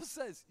 the Bible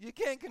says you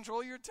can't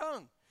control your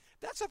tongue.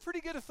 That's a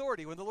pretty good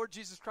authority when the Lord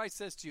Jesus Christ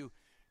says to you,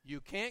 you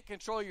can't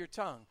control your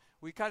tongue.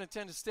 We kind of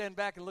tend to stand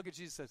back and look at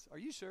Jesus and says, are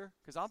you sure?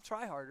 Because I'll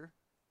try harder.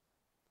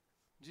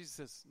 Jesus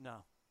says,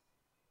 no,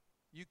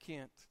 you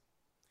can't.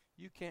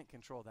 You can't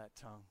control that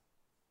tongue.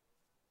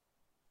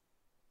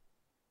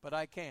 But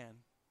I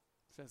can,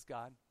 says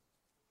God.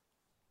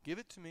 Give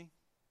it to me.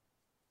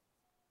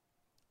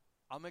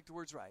 I'll make the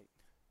words right.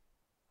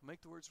 I'll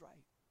make the words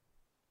right.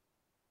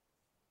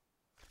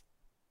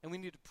 And we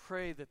need to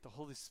pray that the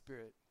Holy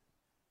Spirit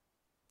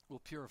will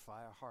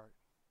purify our heart.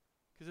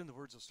 Because then the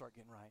words will start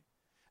getting right.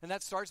 And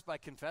that starts by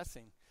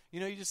confessing.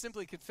 You just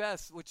simply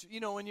confess, which,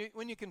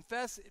 when you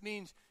confess, it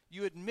means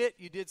you admit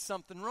you did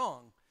something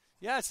wrong.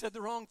 Yeah, I said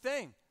the wrong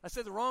thing. I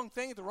said the wrong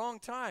thing at the wrong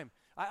time.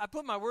 I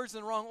put my words in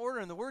the wrong order,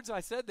 and the words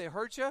I said, they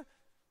hurt you.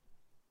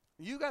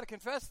 You got to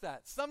confess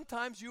that.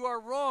 Sometimes you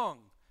are wrong.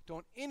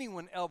 Don't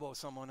anyone elbow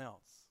someone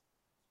else.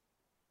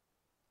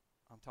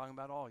 I'm talking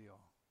about all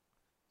y'all.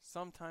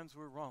 Sometimes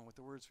we're wrong with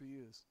the words we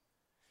use.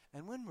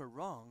 And when we're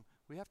wrong,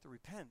 we have to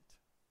repent.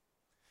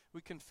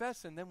 We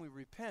confess and then we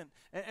repent.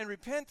 And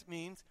repent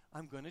means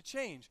I'm going to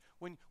change.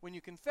 When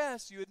you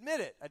confess, you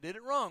admit it. I did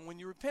it wrong. When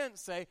you repent,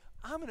 say,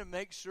 I'm going to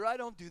make sure I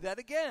don't do that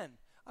again.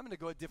 I'm going to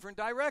go a different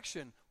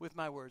direction with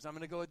my words. I'm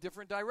going to go a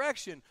different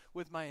direction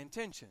with my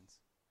intentions.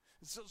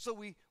 So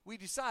we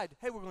decide,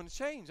 hey, we're going to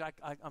change.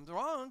 I'm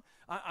wrong.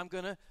 I'm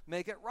going to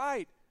make it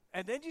right.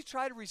 And then you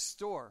try to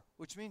restore,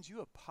 which means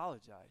you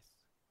apologize.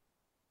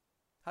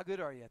 How good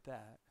are you at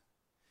that?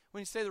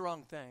 When you say the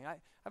wrong thing. I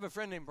have a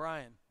friend named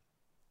Brian.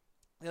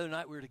 The other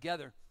night we were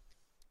together.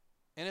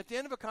 And at the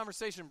end of a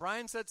conversation,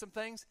 Brian said some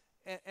things,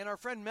 and our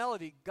friend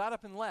Melody got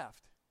up and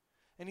left.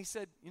 And he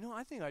said,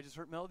 I think I just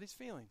hurt Melody's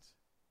feelings.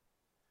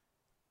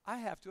 I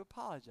have to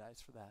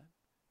apologize for that.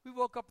 We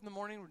woke up in the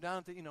morning, we're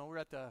down at we're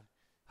at the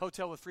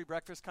hotel with free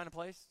breakfast kind of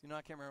place. I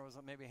can't remember, it was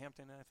maybe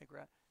Hampton, I think we're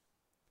at.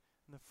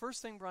 And the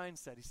first thing Brian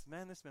said, he said,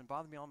 man, this has been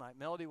bothering me all night.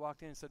 Melody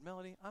walked in and said,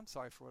 Melody, I'm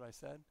sorry for what I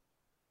said.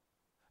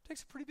 It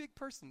takes a pretty big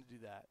person to do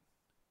that.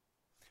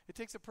 It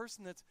takes a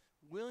person that's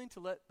willing to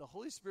let the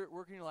Holy Spirit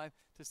work in your life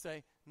to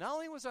say, not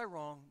only was I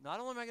wrong, not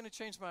only am I going to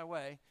change my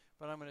way,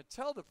 but I'm going to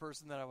tell the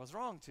person that I was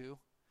wrong to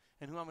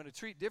and who I'm going to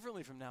treat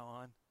differently from now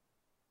on,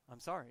 I'm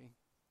sorry.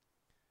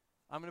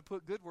 I'm going to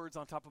put good words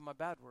on top of my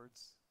bad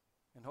words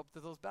and hope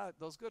that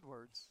those good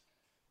words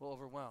will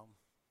overwhelm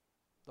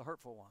the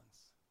hurtful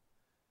ones.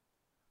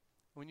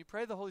 When you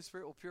pray the Holy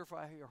Spirit will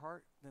purify your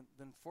heart,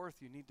 then fourth,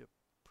 you need to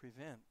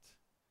prevent.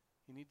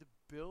 You need to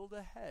build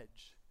a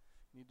hedge.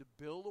 You need to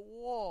build a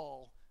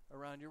wall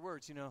around your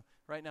words.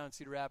 Right now in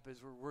Cedar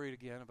Rapids, we're worried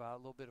again about a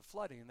little bit of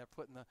flooding, and they're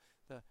putting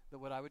the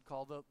what I would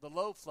call the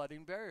low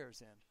flooding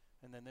barriers in.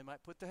 And then they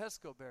might put the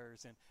HESCO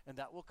barriers in. And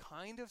that will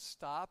kind of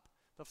stop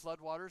the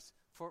floodwaters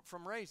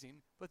from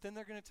raising, but then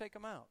they're going to take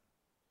them out.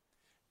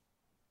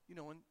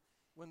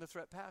 When the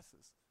threat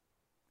passes.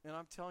 And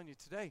I'm telling you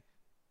today,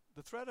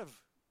 the threat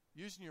of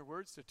using your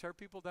words to tear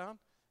people down,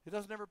 it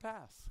doesn't ever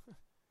pass.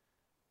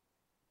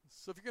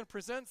 So if you're going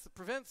to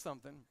prevent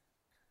something,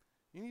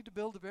 you need to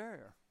build a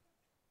barrier.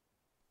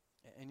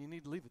 And you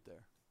need to leave it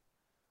there.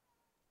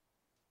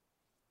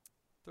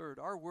 Third,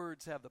 our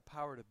words have the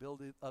power to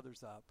build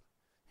others up.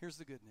 Here's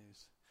the good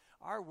news.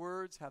 Our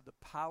words have the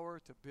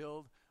power to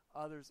build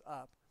others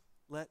up.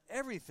 Let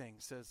everything,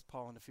 says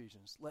Paul in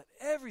Ephesians, let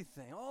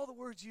everything, all the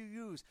words you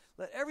use,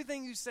 let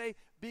everything you say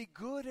be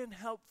good and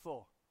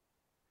helpful,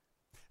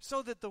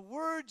 so that the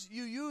words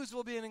you use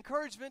will be an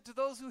encouragement to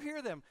those who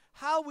hear them.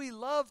 How we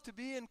love to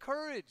be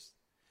encouraged.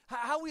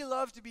 How we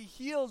love to be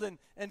healed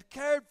and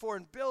cared for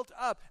and built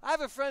up. I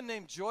have a friend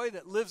named Joy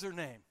that lives her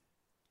name.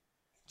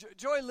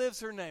 Joy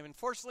lives her name.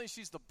 Unfortunately,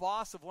 she's the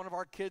boss of one of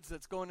our kids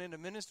that's going into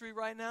ministry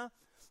right now.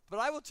 But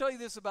I will tell you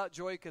this about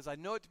Joy because I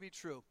know it to be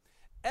true.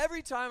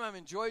 Every time I'm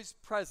in Joy's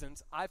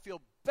presence, I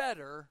feel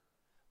better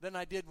than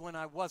I did when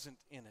I wasn't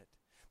in it.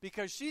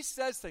 Because she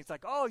says things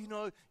like,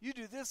 you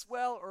do this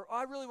well, or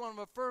I really want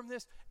to affirm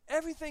this.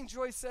 Everything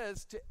Joy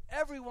says to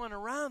everyone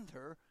around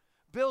her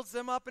builds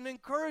them up and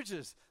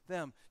encourages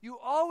them. You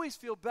always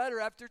feel better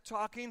after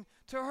talking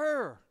to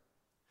her.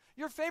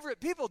 Your favorite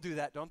people do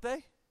that, don't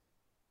they?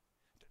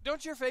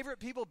 Don't your favorite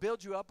people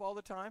build you up all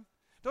the time?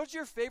 Don't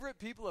your favorite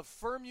people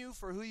affirm you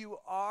for who you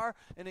are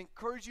and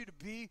encourage you to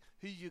be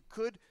who you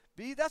could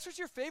be? That's what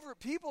your favorite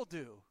people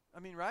do.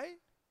 Right?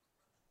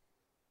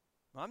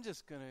 I'm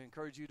just going to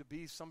encourage you to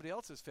be somebody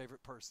else's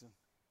favorite person.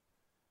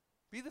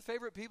 Be the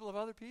favorite people of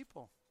other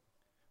people.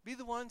 Be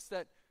the ones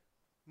that,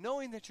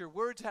 knowing that your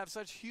words have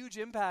such huge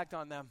impact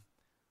on them,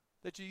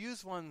 that you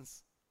use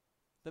ones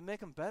that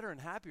make them better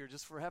and happier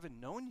just for having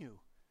known you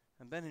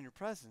and been in your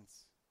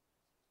presence.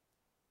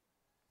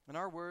 And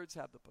our words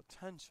have the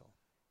potential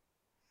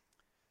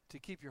to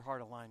keep your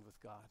heart aligned with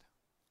God.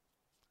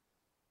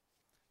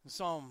 In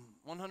Psalm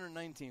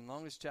 119,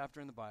 longest chapter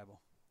in the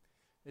Bible,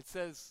 it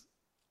says,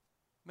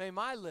 "May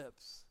my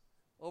lips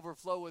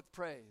overflow with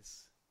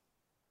praise,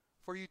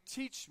 for you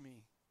teach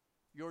me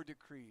your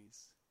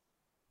decrees.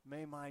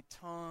 May my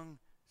tongue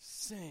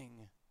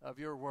sing of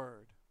your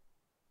word,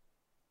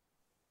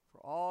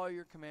 for all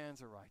your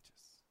commands are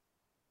righteous.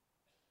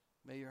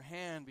 May your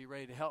hand be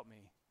ready to help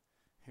me."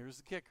 Here's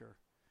the kicker.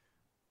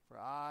 "For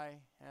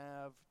I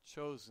have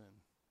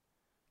chosen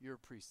your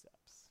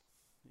precepts."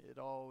 It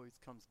always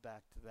comes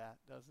back to that,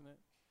 doesn't it?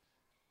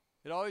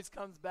 It always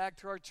comes back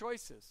to our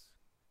choices.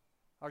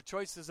 Our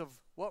choices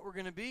of what we're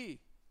going to be.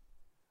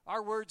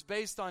 Our words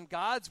based on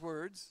God's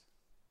words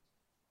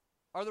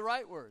are the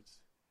right words.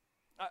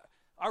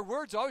 Our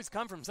words always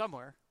come from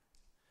somewhere.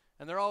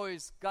 And they're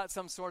always got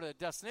some sort of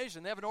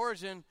destination. They have an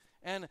origin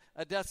and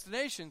a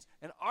destination.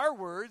 And our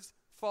words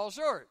fall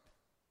short.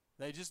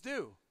 They just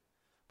do.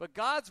 But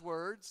God's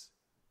words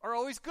are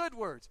always good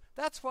words.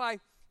 That's why,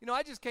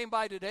 I just came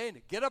by today and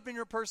to get up in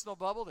your personal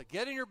bubble, to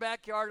get in your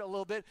backyard a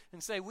little bit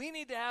and say we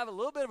need to have a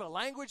little bit of a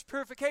language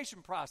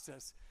purification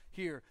process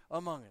here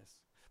among us.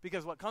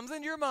 Because what comes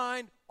into your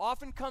mind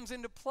often comes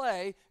into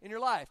play in your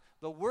life.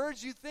 The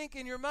words you think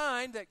in your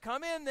mind that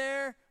come in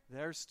there,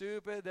 they're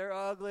stupid, they're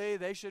ugly,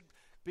 they should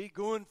be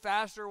going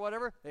faster or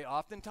whatever, they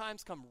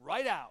oftentimes come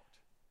right out.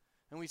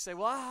 And we say,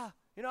 I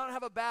don't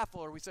have a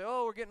baffle. Or we say,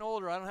 we're getting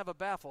older, I don't have a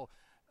baffle.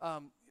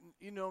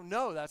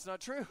 No, that's not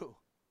true.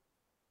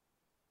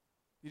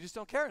 You just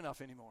don't care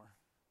enough anymore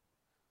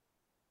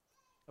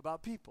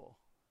about people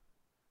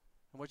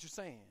and what you're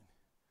saying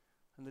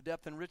and the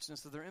depth and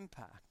richness of their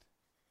impact.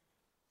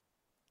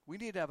 We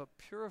need to have a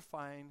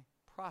purifying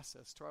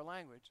process to our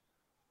language.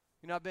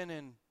 I've been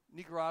in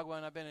Nicaragua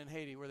and I've been in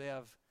Haiti where they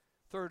have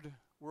third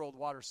world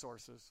water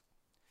sources.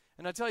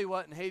 And I tell you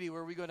what, in Haiti,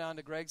 where we go down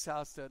to Greg's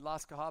house to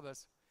Las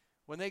Cahabas,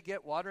 when they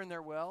get water in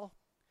their well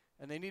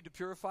and they need to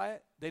purify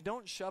it, they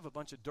don't shove a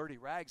bunch of dirty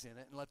rags in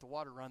it and let the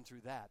water run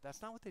through that.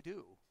 That's not what they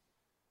do.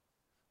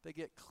 They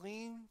get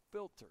clean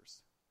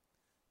filters,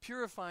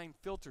 purifying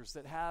filters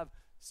that have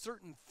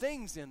certain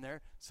things in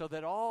there so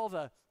that all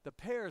the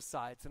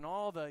parasites and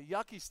all the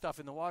yucky stuff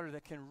in the water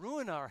that can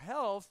ruin our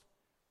health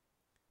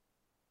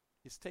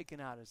is taken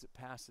out as it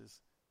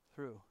passes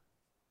through.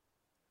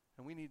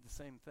 And we need the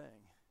same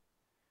thing.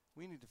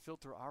 We need to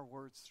filter our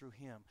words through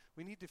him.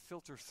 We need to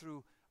filter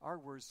through our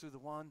words through the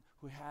one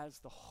who has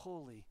the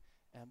holy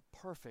and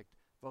perfect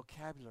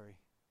vocabulary.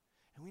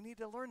 And we need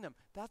to learn them.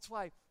 That's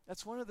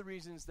one of the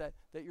reasons that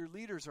your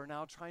leaders are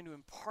now trying to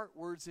impart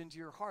words into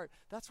your heart.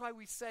 That's why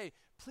we say,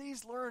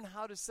 please learn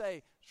how to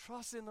say,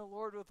 trust in the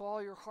Lord with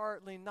all your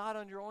heart, lean not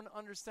on your own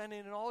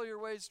understanding, in all your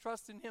ways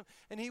trust in him,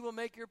 and he will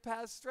make your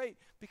path straight,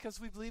 because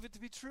we believe it to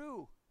be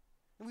true.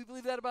 And we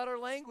believe that about our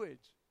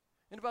language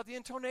and about the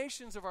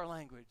intonations of our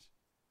language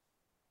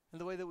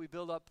and the way that we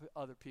build up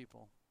other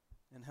people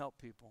and help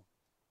people.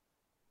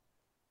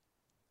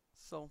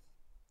 So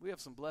we have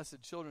some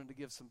blessed children to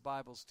give some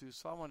Bibles to,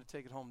 so I want to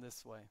take it home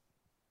this way.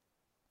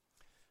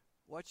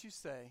 What you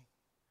say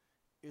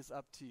is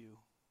up to you.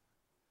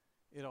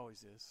 It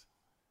always is.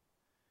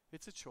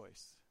 It's a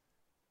choice.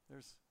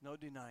 There's no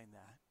denying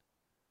that.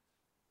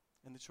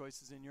 And the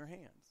choice is in your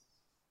hands.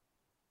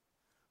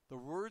 The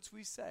words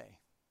we say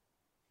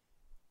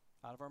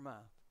out of our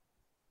mouth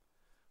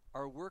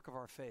are a work of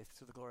our faith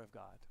to the glory of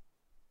God.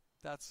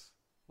 That's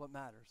what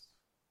matters.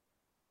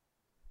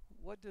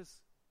 What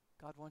does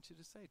God want you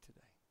to say today?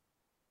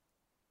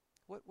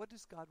 What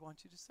does God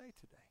want you to say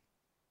today?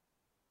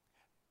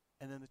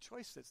 And then the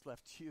choice that's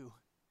left to you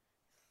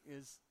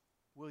is,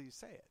 will you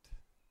say it?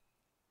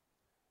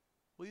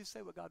 Will you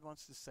say what God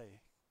wants to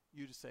say,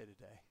 you to say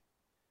today?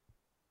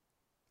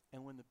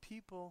 And when the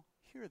people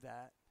hear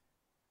that,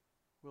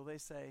 will they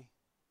say,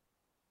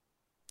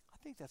 I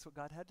think that's what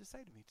God had to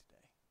say to me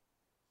today.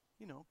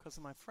 You know, because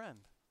of my friend,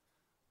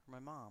 or my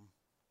mom,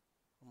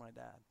 or my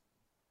dad.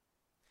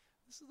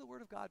 This is the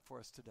word of God for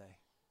us today.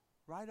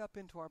 Right up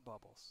into our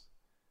bubbles,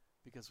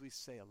 because we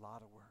say a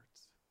lot of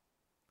words.